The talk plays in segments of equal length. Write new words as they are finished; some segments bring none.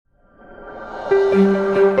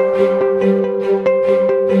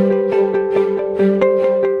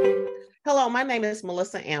is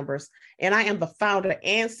Melissa Ambers, and I am the founder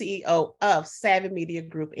and CEO of Savvy Media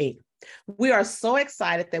Group, Inc. We are so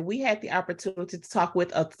excited that we had the opportunity to talk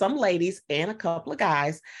with some ladies and a couple of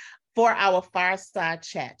guys for our Fireside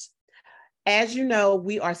Chat. As you know,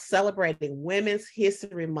 we are celebrating Women's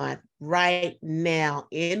History Month right now.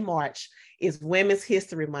 In March is Women's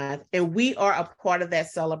History Month, and we are a part of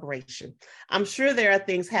that celebration. I'm sure there are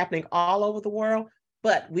things happening all over the world,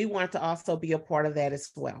 but we want to also be a part of that as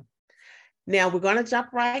well. Now, we're going to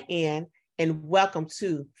jump right in and welcome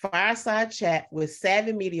to Fireside Chat with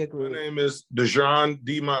Savvy Media Group. My name is Dejuaine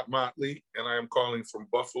Motley, and I am calling from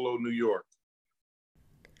Buffalo, New York.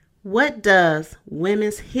 What does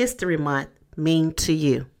Women's History Month mean to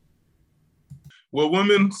you? Well,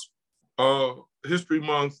 Women's History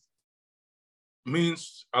Month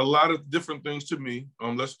means a lot of different things to me.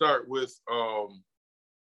 Let's start with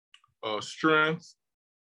strength,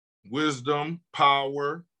 wisdom,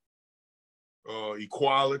 power,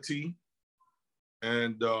 equality,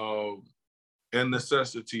 and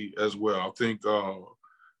necessity as well. I think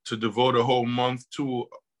to devote a whole month to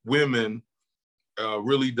women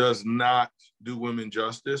really does not do women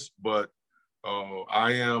justice, but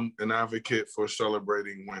I am an advocate for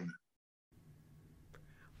celebrating women.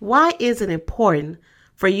 Why is it important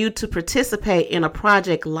for you to participate in a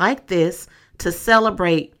project like this to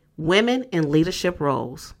celebrate women in leadership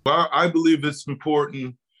roles? Well, I believe it's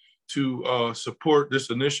important to support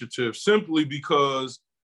this initiative simply because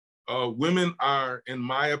women are, in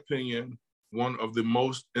my opinion, one of the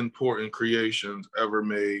most important creations ever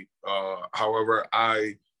made. However,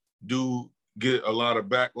 I do get a lot of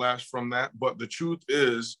backlash from that. But the truth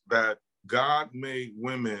is that God made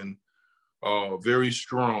women very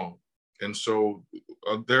strong. And so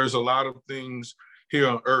there's a lot of things here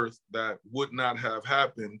on earth that would not have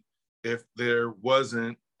happened if there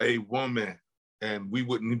wasn't a woman, and we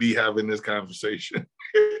wouldn't be having this conversation.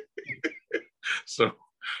 So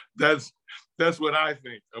that's what I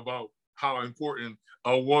think about how important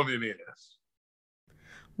a woman is.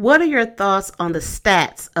 What are your thoughts on the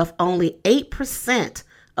stats of only 8%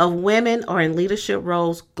 of women are in leadership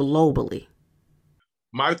roles globally?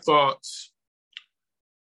 My thoughts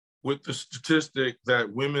with the statistic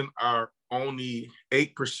that women are only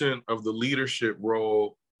 8% of the leadership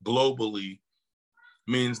role globally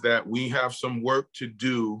means that we have some work to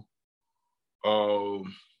do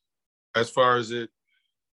as far as it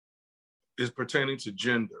is pertaining to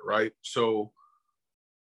gender, right? So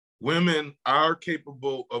women are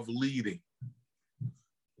capable of leading.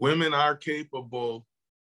 Women are capable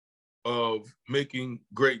of making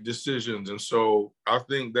great decisions. And so I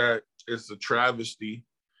think that it's a travesty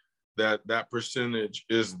that that percentage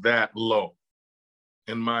is that low,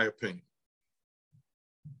 in my opinion.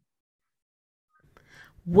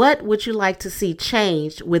 What would you like to see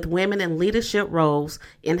changed with women in leadership roles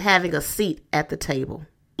in having a seat at the table?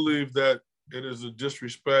 I believe that it is a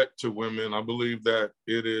disrespect to women. I believe that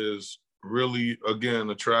it is really, again,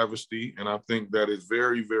 a travesty. And I think that it's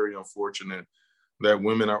very, very unfortunate that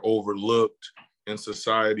women are overlooked in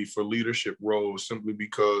society for leadership roles simply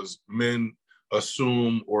because men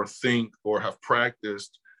assume or think or have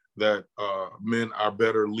practiced that men are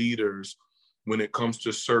better leaders when it comes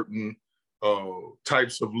to certain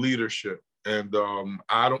types of leadership. And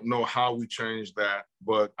I don't know how we change that,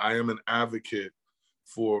 but I am an advocate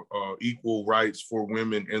for equal rights for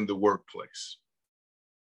women in the workplace.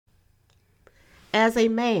 As a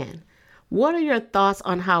man, what are your thoughts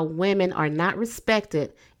on how women are not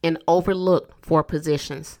respected and overlooked for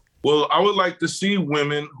positions? Well, I would like to see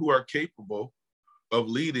women who are capable of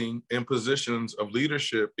leading in positions of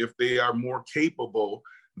leadership if they are more capable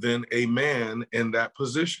than a man in that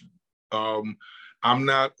position. I'm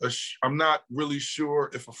not really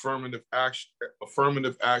sure if affirmative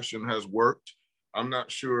action has worked. I'm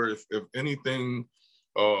not sure if anything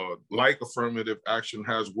like affirmative action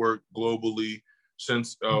has worked globally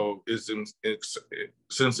since its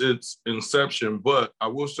inception. But I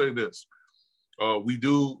will say this: we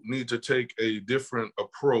do need to take a different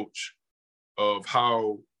approach of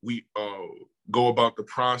how we go about the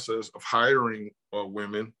process of hiring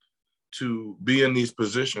women to be in these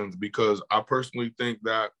positions, because I personally think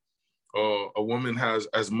that a woman has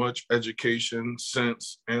as much education,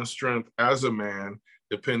 sense, and strength as a man,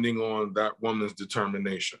 depending on that woman's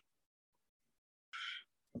determination.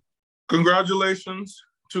 Congratulations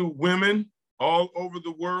to women all over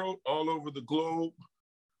the world, all over the globe,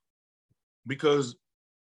 because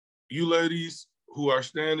you ladies who are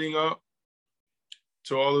standing up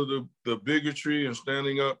to all of the bigotry and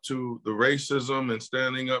standing up to the racism and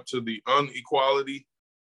standing up to the inequality,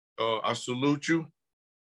 I salute you.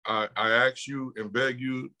 I ask you and beg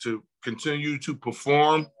you to continue to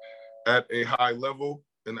perform at a high level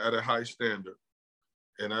and at a high standard.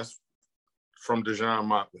 And that's from Dejuaine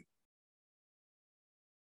Motley.